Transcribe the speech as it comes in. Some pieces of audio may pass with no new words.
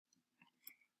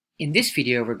In this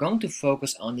video, we're going to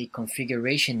focus on the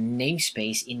configuration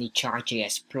namespace in the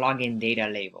Chart.JS plugin data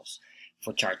labels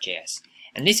for Chart.js.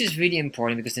 And this is really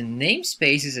important because the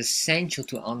namespace is essential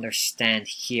to understand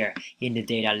here in the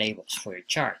data labels for your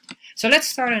chart. So let's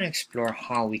start and explore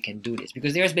how we can do this,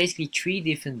 because there's basically 3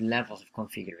 different levels of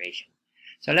configuration.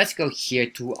 So let's go here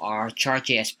to our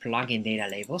Chart.js plugin data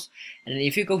labels, and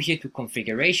if you go here to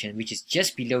configuration, which is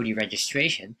just below the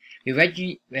registration, we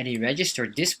already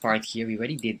registered this part here. We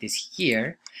already did this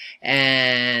here,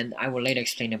 and I will later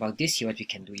explain about this here, what we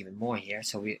can do even more here.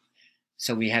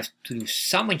 So we have to do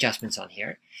some adjustments on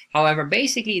here. However,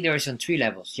 basically there is on 3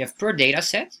 levels. You have per data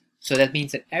set, so that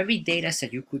means that every data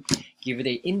set you could give it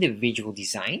an individual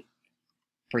design,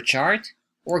 per chart,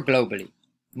 or globally.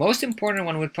 Most important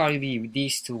one would probably be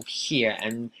these 2 here,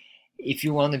 and if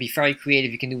you want to be very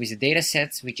creative, you can do with the data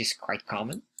sets, which is quite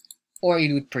common, or you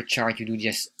do it per chart. You do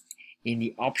just in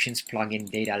the options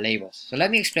plugin data labels. So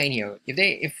let me explain here.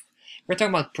 If we're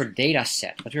talking about per data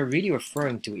set, what we're really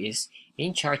referring to is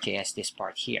in Chart.js this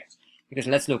part here, because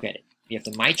let's look at it. We have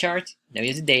the my chart, then we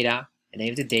have the data, and then we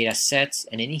have the data sets,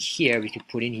 and then in here we could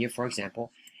put in here, for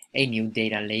example, a new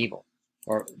data label,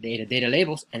 or data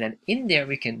labels, and then in there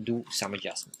we can do some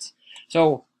adjustments.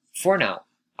 So for now,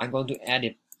 I'm going to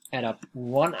add up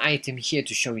one item here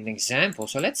to show you an example.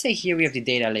 So let's say here we have the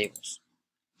data labels.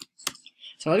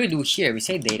 So what we do here, we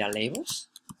say data labels,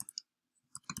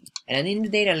 and then in the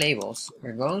data labels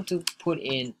we're going to put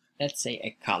in, let's say,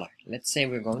 a color. Let's say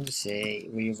we're going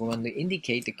to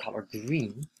indicate the color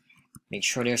green. Make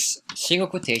sure there's single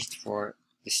quotations for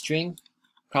the string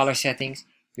color settings.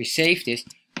 We save this.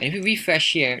 And if we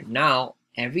refresh here, now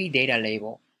every data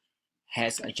label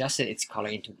has adjusted its color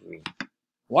into green.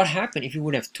 What happened if you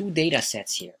would have 2 data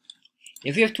sets here?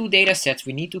 If we have 2 data sets,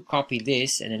 we need to copy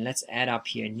this, and then let's add up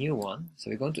here a new one.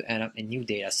 So we're going to add up a new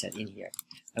data set in here.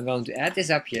 I'm going to add this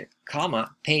up here,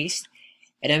 comma, paste,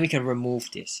 and then we can remove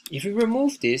this. If we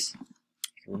remove this,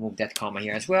 we can remove that comma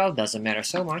here as well, doesn't matter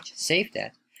so much, save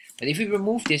that. But if we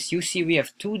remove this, you see we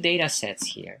have 2 data sets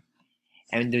here.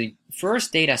 And the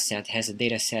first data set has a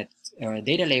data set or a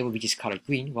data label which is color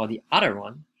green, while the other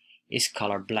one is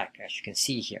color black, as you can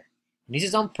see here. And this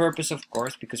is on purpose, of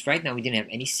course, because right now we didn't have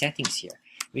any settings here.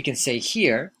 We can say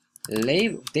here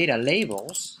data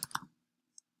labels,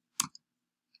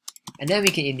 and then we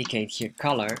can indicate here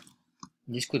color.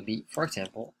 This could be, for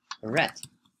example, red.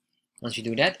 Once we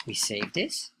do that, we save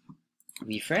this,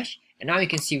 refresh, and now you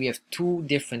can see we have 2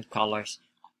 different colors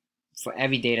for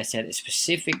every data set, a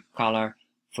specific color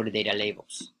for the data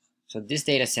labels. So this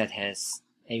data set has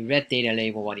a red data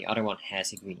label while the other one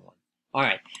has a green one.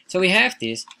 Alright, so we have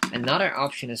this. Another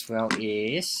option as well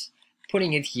is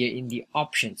putting it here in the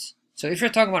options. So if you're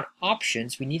talking about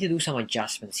options, we need to do some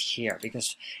adjustments here,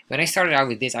 because when I started out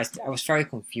with this, I was very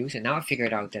confused, and now I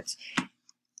figured out that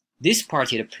this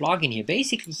part here, the plugin here,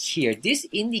 basically here, this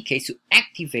indicates to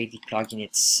activate the plugin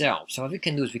itself. So what we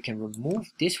can do is we can remove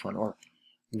this one or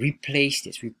replace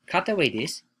this. We cut away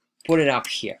this, put it up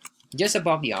here, just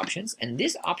above the options, and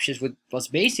this options was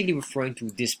basically referring to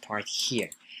this part here.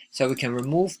 So we can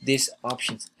remove this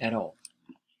options at all.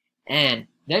 And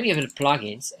then we have the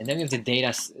plugins, and then we have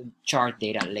the chart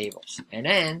data labels. And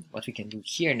then what we can do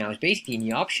here now is basically in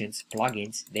the options,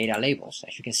 plugins, data labels.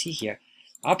 As you can see here,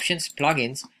 options,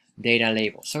 plugins, data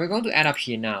labels. So we're going to add up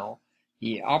here now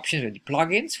the options with the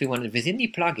plugins. We want it within the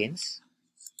plugins.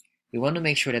 We want to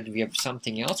make sure that we have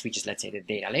something else, which is, let's say, the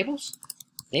data labels,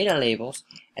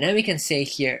 and then we can say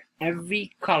here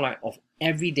every color of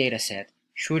every data set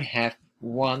should have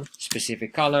one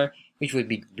specific color, which would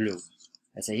be blue.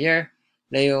 Let's say here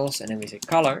labels, and then we say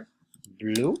color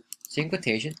blue, single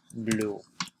quotation, blue.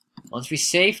 Once we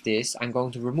save this, I'm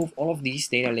going to remove all of these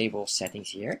data label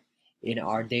settings here in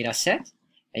our data set,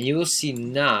 and you will see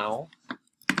now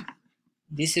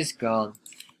this is gone.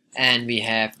 And we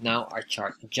have now our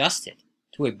chart adjusted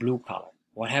to a blue color.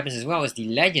 What happens as well is the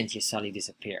legend here suddenly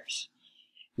disappears,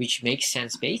 which makes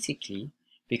sense basically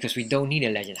because we don't need a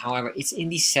legend. However, it's in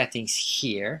these settings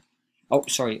here. Oh,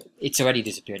 sorry, it's already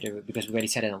disappeared because we already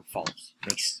set it on false.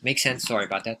 Makes sense. Sorry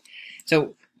about that.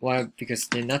 So, well, because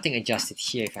there's nothing adjusted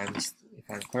here, if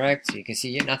I'm correct. So you can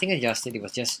see here nothing adjusted. It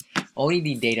was just only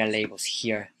the data labels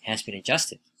here has been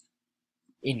adjusted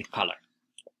in color.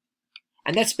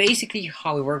 And that's basically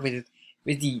how we work with it.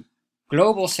 With the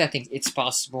global settings, it's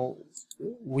possible.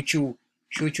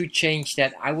 Should you change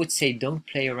that? I would say don't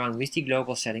play around with the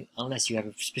global setting unless you have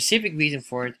a specific reason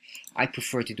for it. I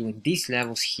prefer to do in these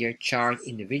levels here, chart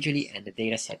individually and the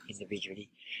data set individually.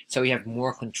 So you have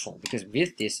more control, because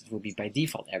with this, it will be by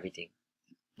default everything.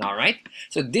 Alright,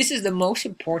 so this is the most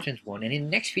important one. And in the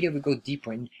next video, we go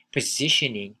deeper in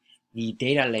positioning the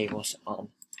data labels on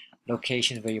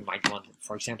locations where you might want it.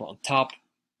 For example, on top,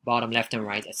 bottom, left and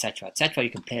right, etc., etc. You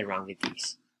can play around with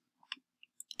these.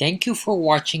 Thank you for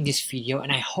watching this video,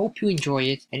 and I hope you enjoy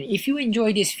it. And if you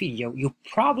enjoy this video, you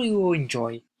probably will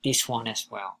enjoy this one as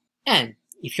well. And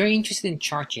if you're interested in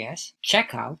Chart.js,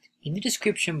 check out in the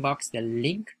description box the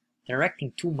link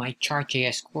directing to my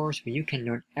Chart.js course where you can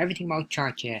learn everything about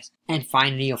Chart.js. And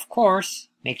finally, of course,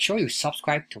 make sure you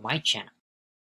subscribe to my channel.